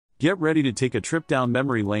Get ready to take a trip down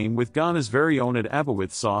memory lane with Ghana's very own Aba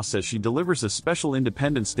with Sauce as she delivers a special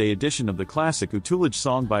Independence Day edition of the classic Utulage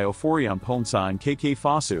song by Oforiam Ponsa and KK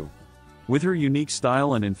Fasu. With her unique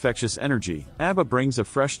style and infectious energy, Aba brings a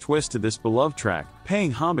fresh twist to this beloved track,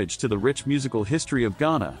 paying homage to the rich musical history of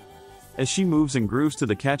Ghana. As she moves and grooves to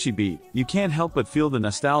the catchy beat, you can't help but feel the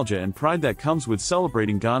nostalgia and pride that comes with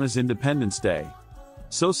celebrating Ghana's Independence Day.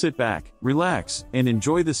 So sit back, relax, and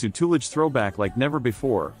enjoy this Utulage throwback like never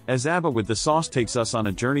before, as Aba with the Sauce takes us on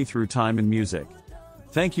a journey through time and music.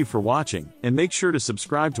 Thank you for watching, and make sure to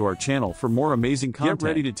subscribe to our channel for more amazing content. Get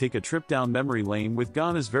ready to take a trip down memory lane with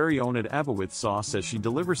Ghana's very own Aba with Sauce as she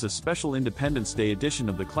delivers a special Independence Day edition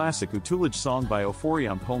of the classic Utulage song by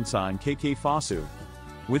Oforiam Ponsa and KK Fasu.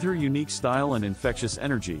 With her unique style and infectious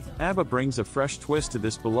energy, Aba brings a fresh twist to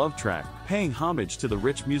this beloved track, paying homage to the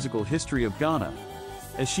rich musical history of Ghana.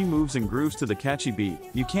 As she moves and grooves to the catchy beat,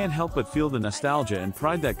 you can't help but feel the nostalgia and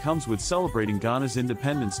pride that comes with celebrating Ghana's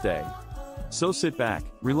Independence Day. So sit back,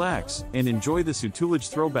 relax, and enjoy this Utulage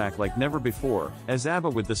throwback like never before, as Aba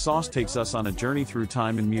with the Sauce takes us on a journey through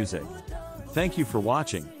time and music. Thank you for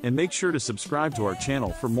watching, and make sure to subscribe to our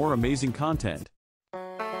channel for more amazing content.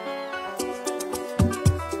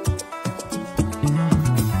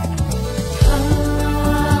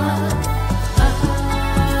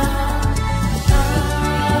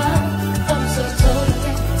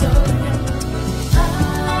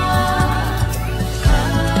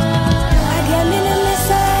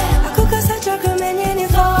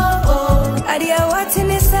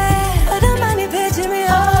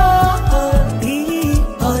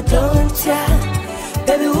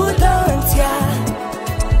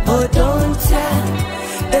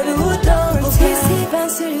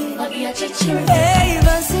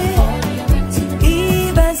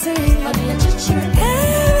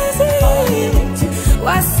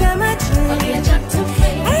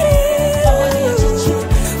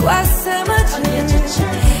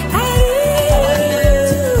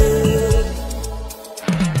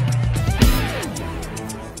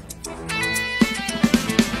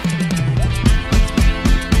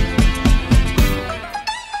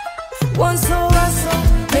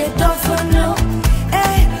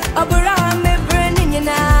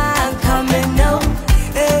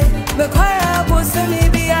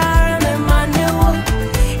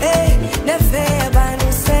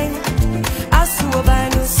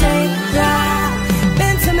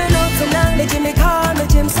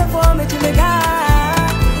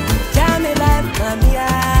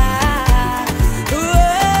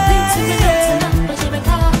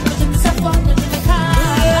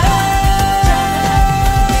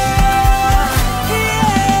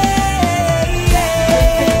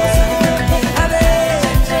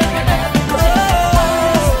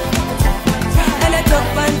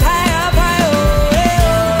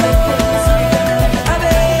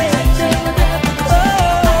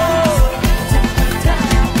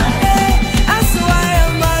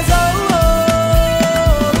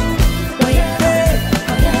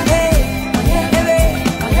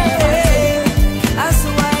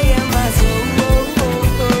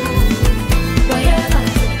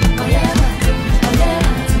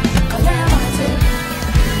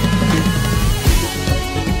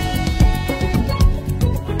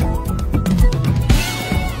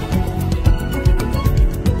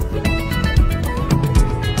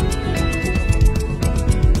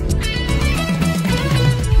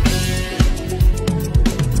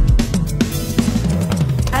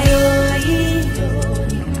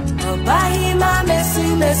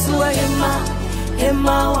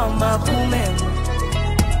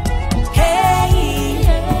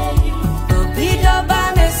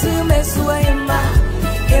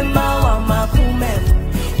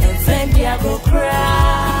 Go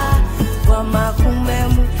cry.